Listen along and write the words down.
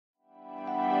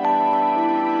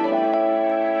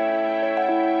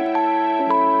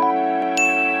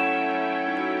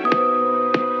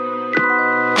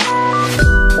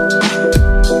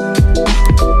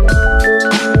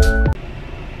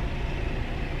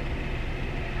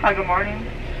Hi, good morning.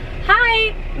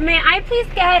 Hi, may I please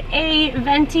get a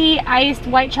venti iced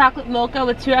white chocolate mocha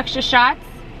with 2 extra shots?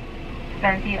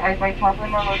 Venti iced white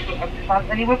chocolate mocha with 2 extra shots.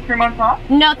 Any whipped cream on top?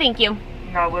 No, thank you.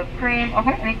 No whipped cream.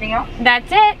 Okay, anything else?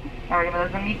 That's it. Alright,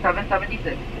 that's gonna be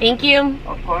 $7.76. Thank you.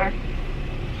 Of course.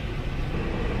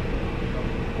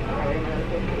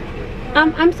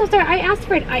 I'm so sorry, I asked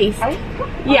for it iced.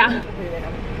 Yeah.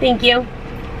 Thank you.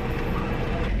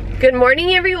 Good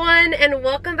morning, everyone, and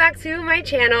welcome back to my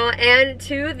channel and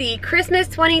to the Christmas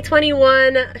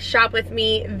 2021 Shop With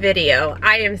Me video.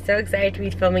 I am so excited to be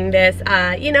filming this.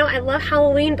 You know, I love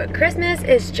Halloween, but Christmas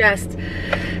is just,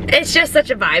 it's just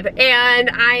such a vibe. And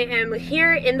I am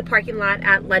here in the parking lot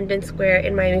at London Square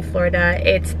in Miami, Florida.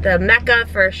 It's the mecca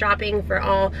for shopping for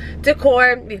all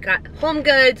decor. We've got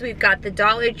Homegoods, we've got the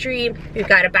Dollar Tree, we've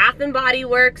got a Bath and Body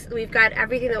Works, we've got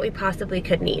everything that we possibly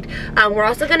could need. We're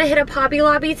also gonna hit a Hobby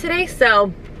Lobby today,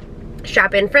 so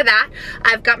strap in for that.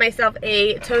 I've got myself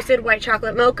a toasted white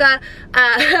chocolate mocha.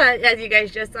 As you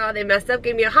guys just saw, they messed up,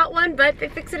 gave me a hot one, but they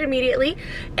fixed it immediately.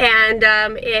 And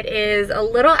it is a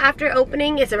little after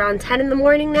opening. It's around 10 in the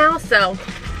morning now, so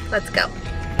let's go.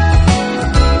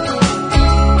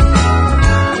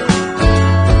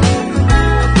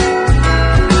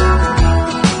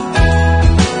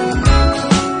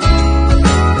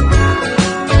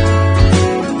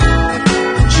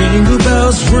 Jingle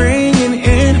bells ringing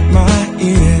in my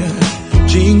ear.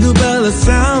 Jingle bell, a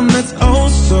sound that's oh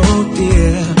so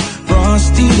dear.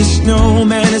 Frosty the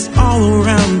snowman is all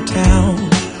around town.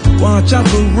 Watch out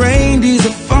for reindeers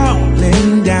are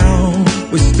falling down.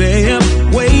 We stay up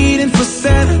waiting for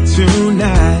Santa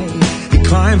tonight. He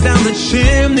climbs down the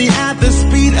chimney at the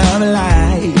speed of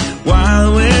light,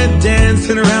 while we're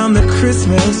dancing around the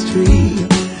Christmas tree,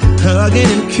 hugging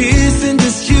and kissing,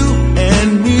 just you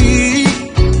and me.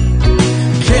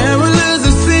 Carolers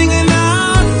are singing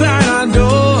outside our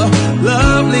door,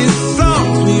 lovely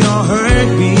songs we all heard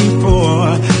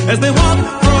before, as they walk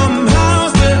from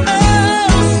house to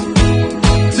house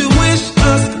to wish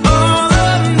us all a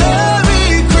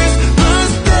Merry Christmas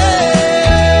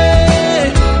Day.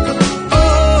 Oh,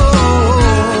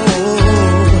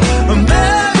 a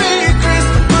Merry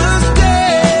Christmas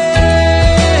Day.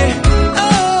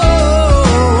 Oh,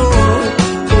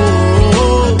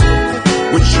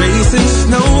 we're chasing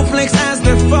snowflakes as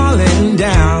they're falling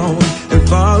down, and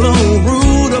follow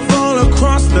Rudolph all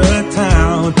across the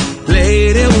town.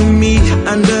 Later we meet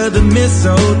under the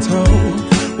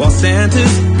mistletoe, while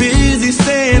Santa's busy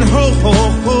saying ho ho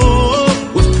ho.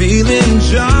 We're feeling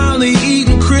jolly,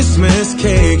 eating Christmas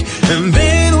cake, and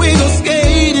then we go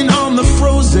skating on the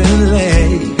frozen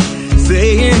lake,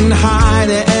 saying hi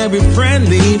to every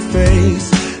friendly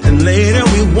face, and later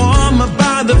we warm up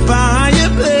by the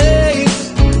fireplace.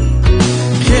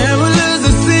 Carolers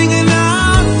are singing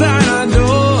outside our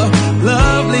door,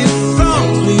 lovely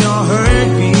songs we all heard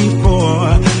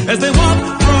before, as they walk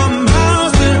from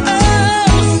house to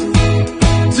house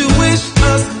to wish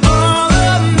us all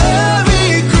a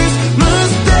Merry Christmas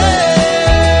Day.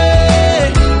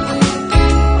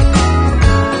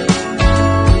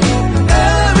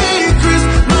 Merry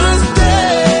Christmas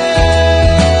Day.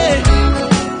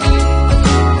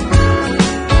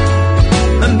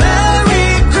 A Merry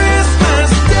Christmas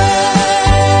Day.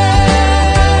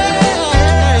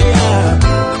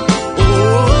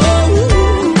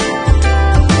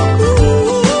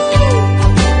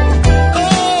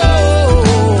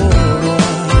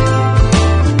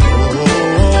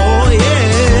 Oh,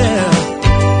 yeah.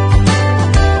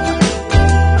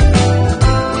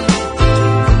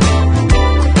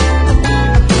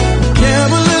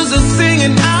 Carolers are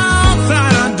singing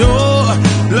outside our door,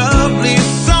 lovely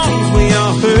songs we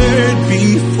all heard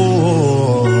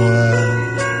before,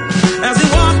 as we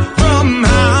walk from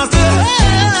house to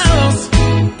house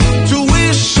to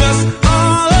wish us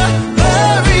all a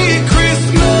Merry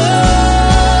Christmas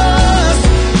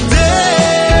Day.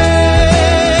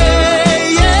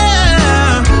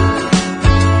 Yeah,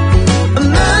 a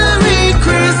Merry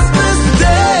Christmas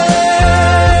Day.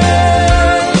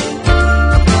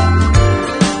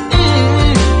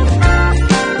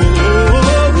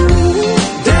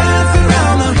 Dancing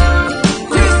around the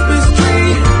Christmas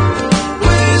tree,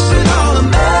 wishing all a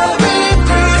Merry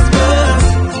Christmas.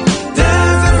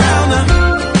 Dancing around the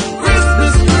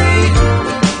Christmas tree,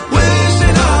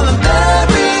 wishing all a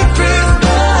Merry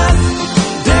Christmas.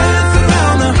 Dancing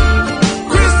around the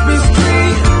Christmas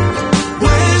tree,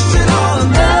 wishing all a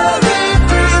Merry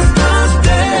Christmas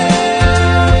Day.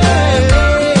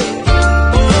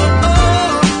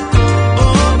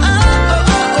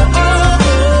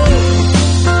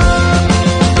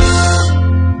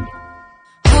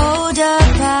 Hold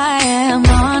up, I am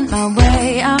on my way.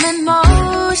 say I'm in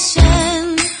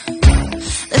motion.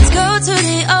 Let's go to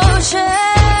the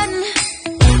ocean.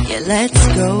 Yeah, let's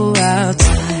go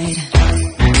outside.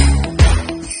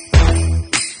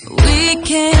 We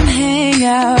can hang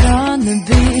out on the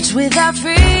beach without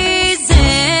freezing.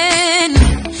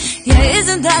 Yeah,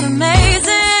 isn't that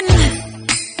amazing?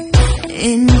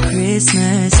 In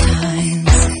Christmas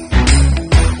times,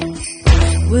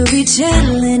 we'll be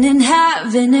chilling and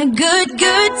having a good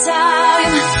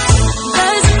time.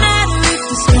 Doesn't matter if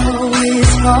the snow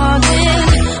is falling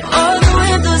or the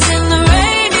windows in the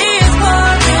rain is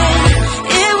pouring.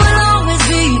 It will always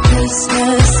be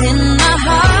Christmas in my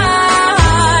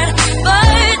heart.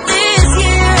 But this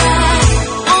year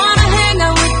I wanna hang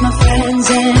out with my friends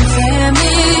and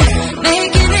family,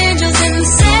 making angels in the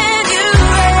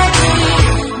sanctuary.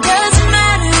 Doesn't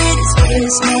matter, it's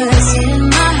Christmas in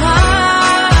my heart.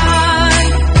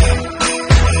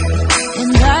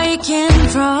 And I can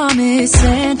promise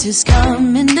Santa's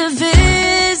coming to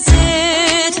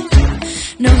visit.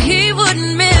 No, he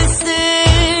wouldn't miss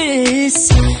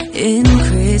this in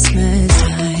Christmas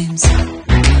times.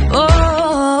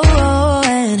 Oh,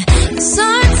 and the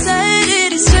sun said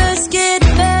it is just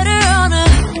getting better on a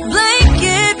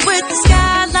blanket with the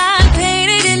skyline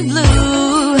painted in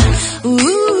blue.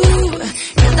 Ooh,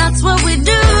 yeah, that's what we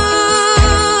do.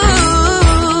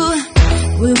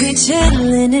 We'll be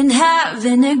chilling and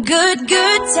having a good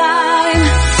time.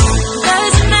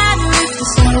 Doesn't matter if the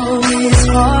snow is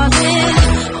falling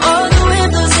or the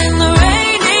windows in the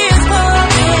rain is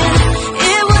pouring.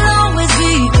 It will always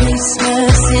be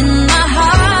Christmas in my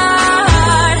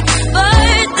heart.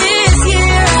 But this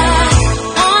year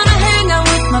I wanna hang out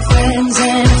with my friends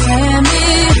and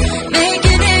family,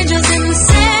 making angels in the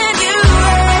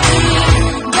sanctuary.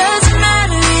 Doesn't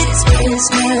matter, it's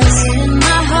Christmas in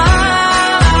my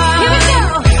heart. Here we go.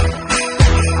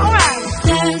 All right.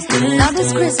 Dance, dance, now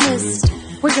this Christmas,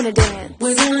 we're gonna dance.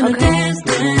 We're gonna dance,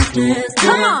 dance, dance.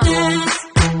 Come on. Dance.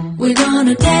 We're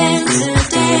gonna dance,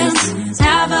 dance,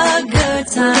 have a good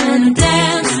time.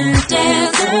 Dance,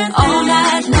 dance, all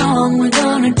night long. We're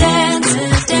gonna dance,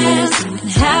 dance, and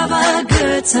have a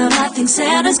good time. I think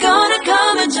Santa's gonna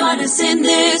come and join us in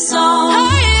this song.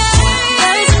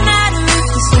 Doesn't matter if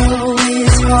the snow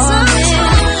is falling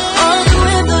or the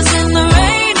windows in the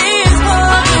rain is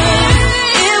pouring.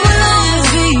 It will always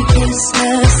be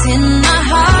Christmas in my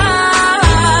heart.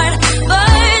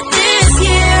 But this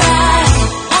year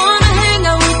I wanna hang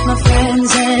out with my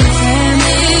friends and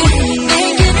family,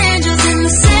 making angels in the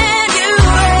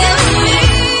sanctuary.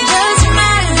 Doesn't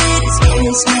matter, it's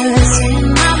Christmas in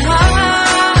my heart.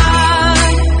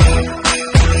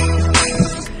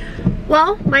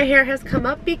 Well, my hair has come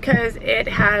up because it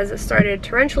has started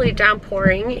torrentially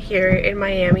downpouring here in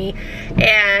Miami,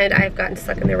 and I've gotten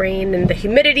stuck in the rain and the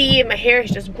humidity, and my hair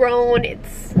has just grown.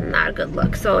 It's not a good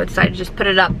look, so I decided to just put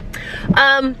it up.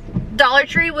 Dollar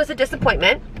Tree was a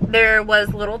disappointment. There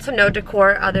was little to no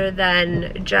decor other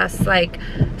than just like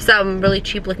some really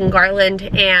cheap looking garland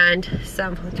and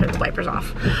some, let's turn the wipers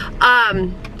off.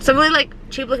 Some really like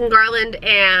cheap looking garland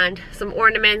and some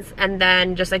ornaments, and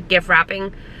then just like gift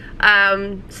wrapping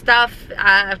stuff.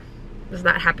 Was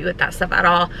not happy with that stuff at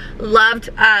all. Loved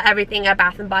everything at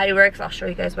Bath and Bodyworks. I'll show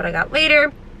you guys what I got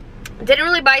later. Didn't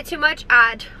really buy too much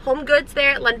at Homegoods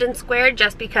there at London Square,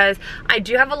 just because I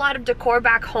do have a lot of decor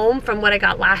back home from what I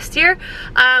got last year.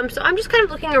 So I'm just kind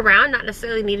of looking around, not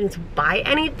necessarily needing to buy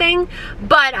anything,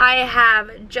 but I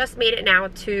have just made it now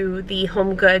to the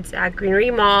Homegoods at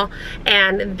Greenery Mall,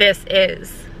 and this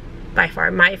is by far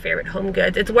my favorite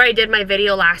Homegoods. It's where I did my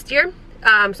video last year.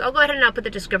 So I'll go ahead and I'll put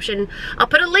the description. I'll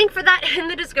put a link for that in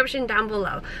the description down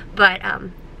below. But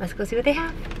let's go see what they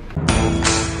have.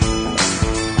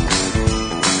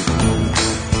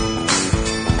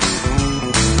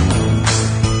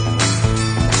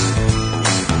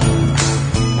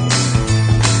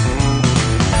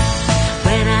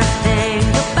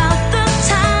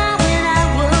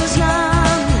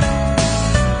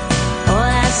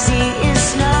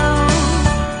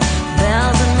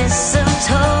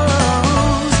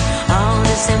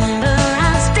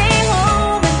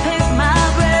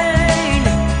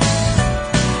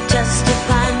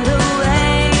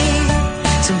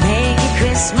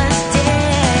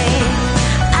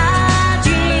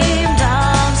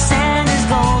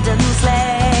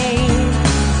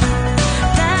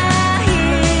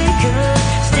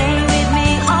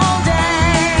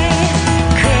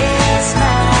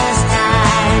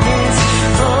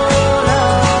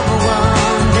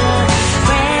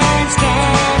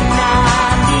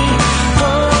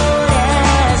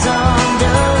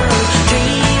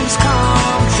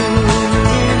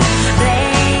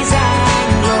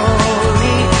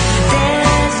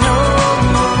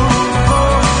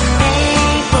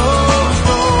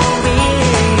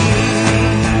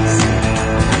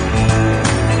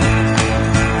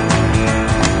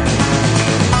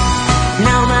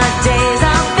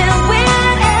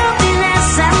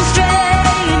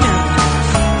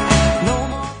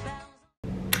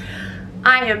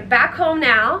 am back home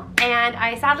now, and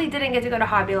I sadly didn't get to go to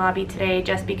Hobby Lobby today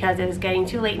just because it was getting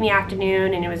too late in the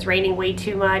afternoon and it was raining way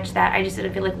too much that I just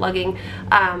didn't feel like lugging,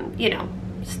 you know,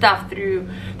 stuff through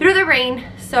the rain.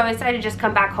 So I decided to just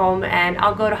come back home, and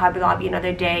I'll go to Hobby Lobby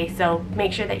another day. So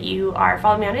make sure that you are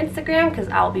following me on Instagram because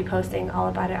I'll be posting all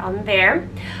about it on there.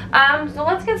 So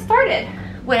let's get started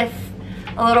with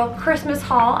a little Christmas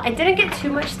haul. I didn't get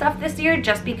too much stuff this year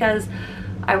just because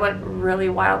I went really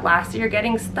wild last year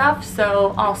getting stuff.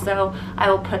 So also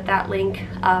I will put that link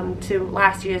to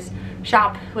last year's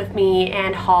shop with me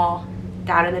and haul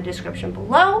down in the description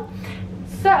below.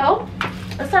 So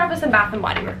let's start off with some Bath &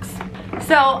 Body Works.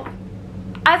 So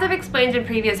as I've explained in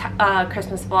previous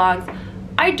Christmas vlogs,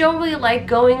 I don't really like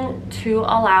going to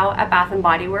Allow at Bath &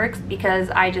 Body Works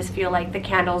because I just feel like the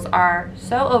candles are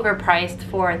so overpriced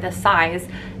for the size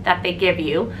that they give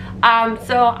you.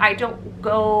 So I don't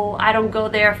go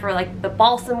there for like the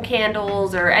balsam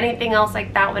candles or anything else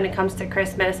like that when it comes to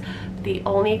Christmas. The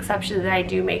only exception that I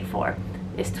do make for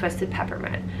is Twisted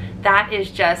Peppermint. That is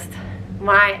just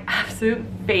my absolute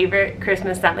favorite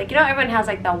Christmas scent. Like, you know, everyone has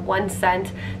like that one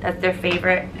scent that's their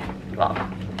favorite. Well,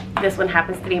 this one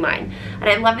happens to be mine, and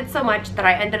I love it so much that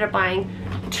I ended up buying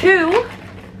 2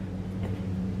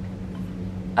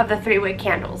 of the 3-wick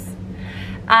candles.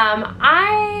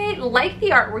 I like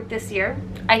the artwork this year.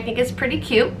 I think it's pretty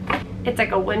cute. It's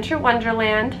like a winter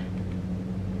wonderland.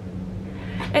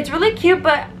 It's really cute,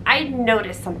 but I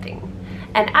noticed something,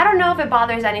 and I don't know if it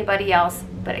bothers anybody else,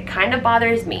 but it kind of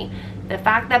bothers me. The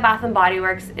fact that Bath & Body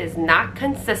Works is not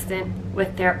consistent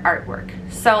with their artwork.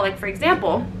 So like, for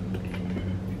example,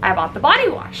 I bought the body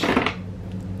wash,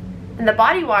 and the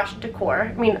body wash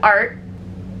art,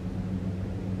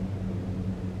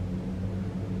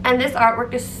 and this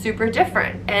artwork is super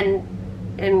different, and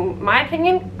in my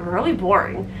opinion, really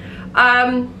boring.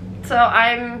 So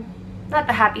I'm not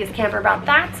the happiest camper about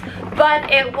that, but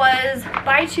it was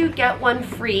buy 2 get 1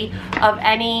 free of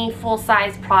any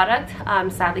full-size product.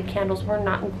 Sadly, candles were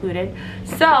not included,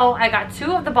 so I got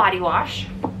 2 of the body wash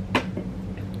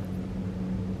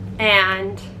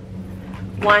and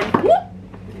 1, whoop,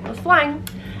 it was flying,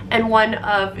 and 1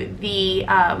 of the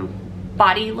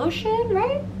body lotion,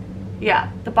 right? Yeah,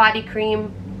 the body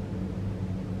cream.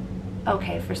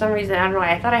 Okay, for some reason, I don't know why,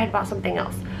 I thought I had bought something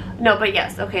else. No, but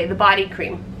yes, okay, the body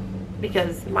cream,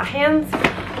 because my hands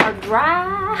are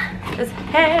dry as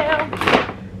hell.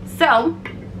 So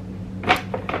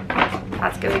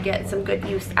that's gonna get some good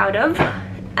use out of.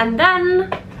 And then,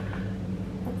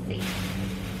 let's see,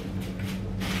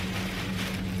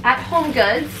 at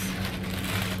HomeGoods,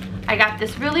 I got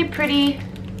this really pretty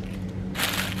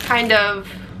kind of,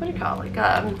 what do you call it, like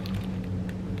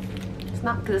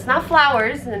it's not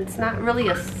flowers, and it's not really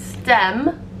a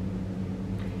stem,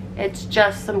 it's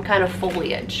just some kind of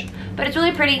foliage, but it's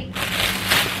really pretty.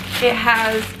 It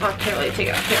has, oh, I can't really take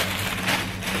it out here.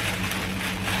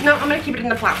 No, I'm gonna keep it in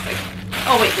the plastic.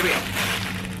 Oh wait, here we go.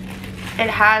 It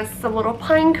has some little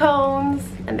pine cones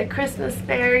and the Christmas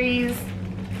berries.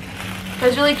 It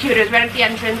was really cute. It was right at the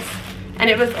entrance, and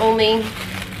it was only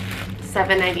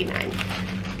 $7.99.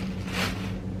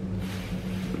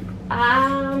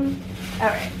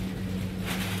 Alright.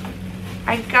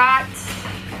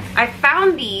 I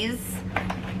found these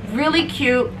really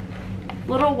cute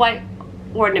little white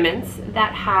ornaments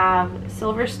that have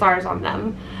silver stars on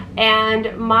them,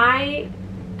 and my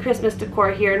Christmas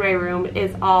decor here in my room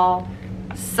is all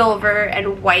silver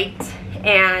and white,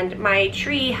 and my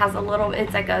tree has a little,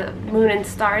 it's like a moon and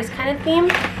stars kind of theme.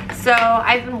 So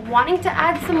I've been wanting to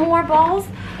add some more balls,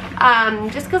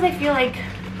 just because I feel like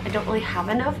I don't really have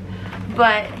enough,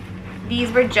 but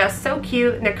these were just so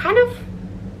cute, and they're kind of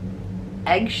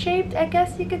egg-shaped, I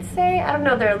guess you could say. I don't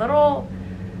know, they're a little,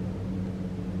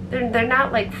 they're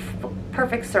not like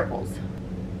perfect circles.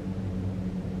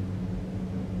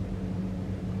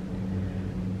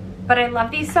 But I love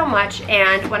these so much,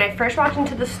 and when I first walked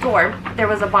into the store, there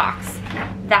was a box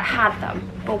that had them,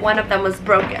 but one of them was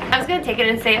broken. I was gonna take it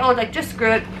and say, oh, like, just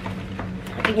screw it.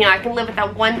 You know, I can live with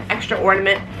that one extra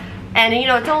ornament. And, you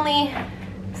know, it's only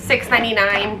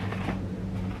 $6.99.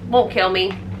 Won't kill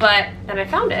me. But then I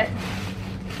found it.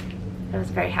 I was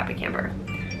a very happy camper.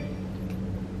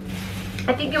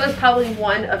 I think it was probably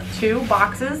one of 2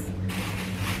 boxes.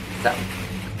 So,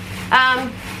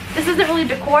 this isn't really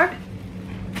decor,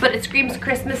 but it screams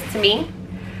Christmas to me.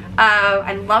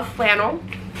 I love flannel,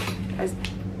 as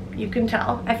you can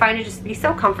tell. I find it just to be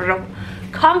so comfortable.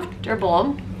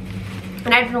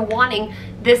 And I've been wanting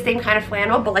this same kind of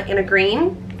flannel, but like in a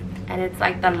green. And it's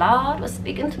like the Lord was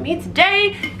speaking to me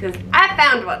today because I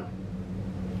found one.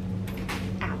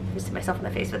 Ow, just hit myself in the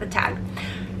face with a tag.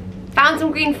 Found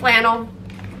some green flannel.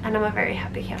 and I'm a very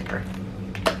happy camper.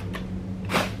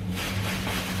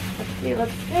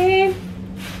 Let's see.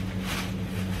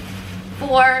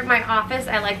 For my office,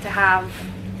 I like to have,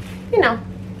 you know,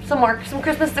 some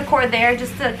Christmas decor there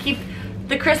just to keep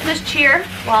the Christmas cheer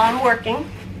while I'm working.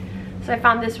 So I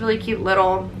found this really cute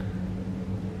little,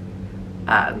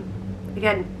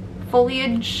 again,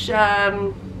 foliage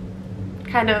kind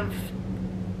of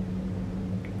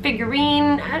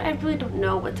figurine. I really don't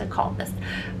know what to call this,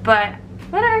 but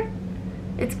whatever.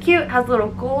 It's cute, has a little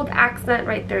gold accent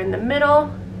right there in the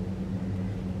middle,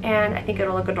 and I think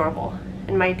it'll look adorable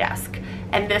in my desk.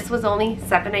 And this was only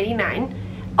 $7.99.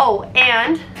 Oh,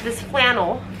 and this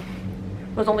flannel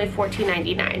was only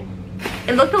 $14.99.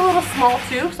 It looked a little small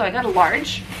too, so I got a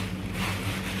large.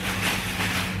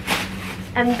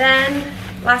 And then,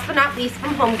 last but not least,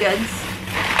 from Homegoods,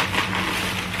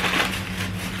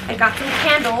 I got some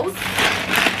candles.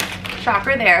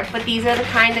 Shocker there, but these are the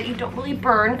kind that you don't really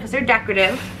burn because they're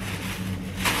decorative.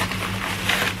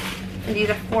 And these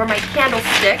are for my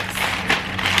candlesticks.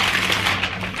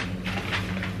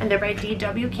 And they're by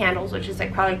ADOBE Candles, which is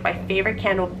like probably my favorite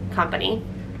candle company.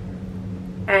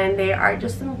 And they are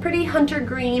just some pretty hunter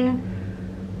green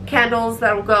candles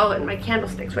that will go in my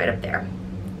candlesticks right up there.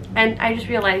 And I just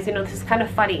realized, you know, this is kind of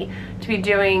funny to be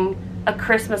doing a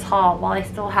Christmas haul while I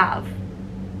still have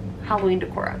Halloween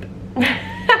decor up.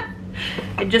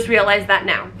 I just realized that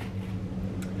now.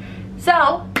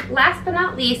 So, last but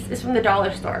not least is from the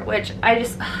dollar store, which I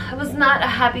was not a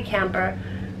happy camper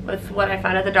with what I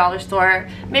found at the dollar store.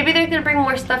 Maybe they're gonna bring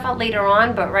more stuff out later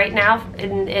on, but right now,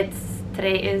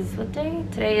 today is, what day?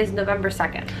 Today is November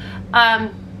 2nd.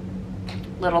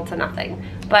 Little to nothing.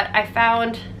 But I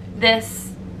found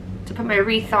this to put my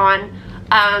wreath on.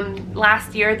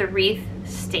 Last year, the wreath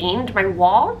stained my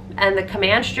wall, and the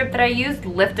command strip that I used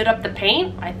lifted up the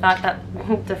paint. I thought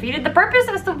that defeated the purpose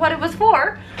as to what it was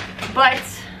for, but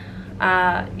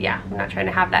yeah, I'm not trying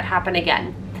to have that happen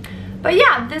again. But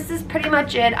yeah, this is pretty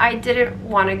much it. I didn't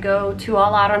want to go too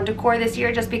all out on decor this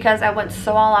year just because I went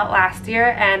so all out last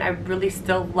year, and I really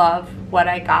still love what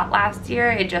I got last year.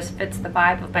 It just fits the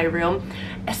vibe of my room.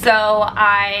 So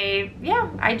I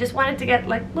just wanted to get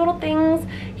like little things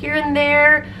here and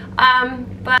there,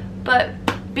 but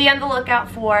be on the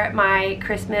lookout for my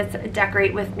Christmas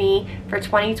Decorate With Me for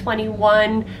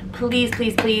 2021. Please,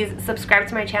 please, please subscribe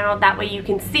to my channel. That way you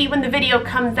can see when the video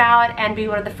comes out and be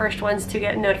one of the first ones to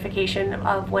get a notification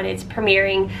of when it's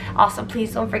premiering. Also,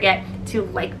 please don't forget to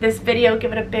like this video,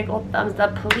 give it a big old thumbs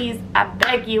up, please, I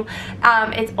beg you.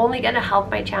 It's only gonna help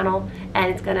my channel, and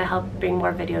it's gonna help bring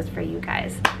more videos for you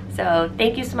guys. So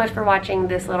thank you so much for watching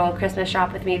this little Christmas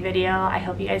shop with me video. I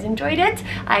hope you guys enjoyed it.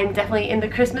 I'm definitely in the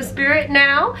Christmas spirit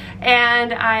now,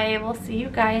 and I will see you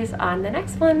guys on the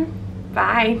next one.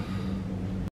 Bye.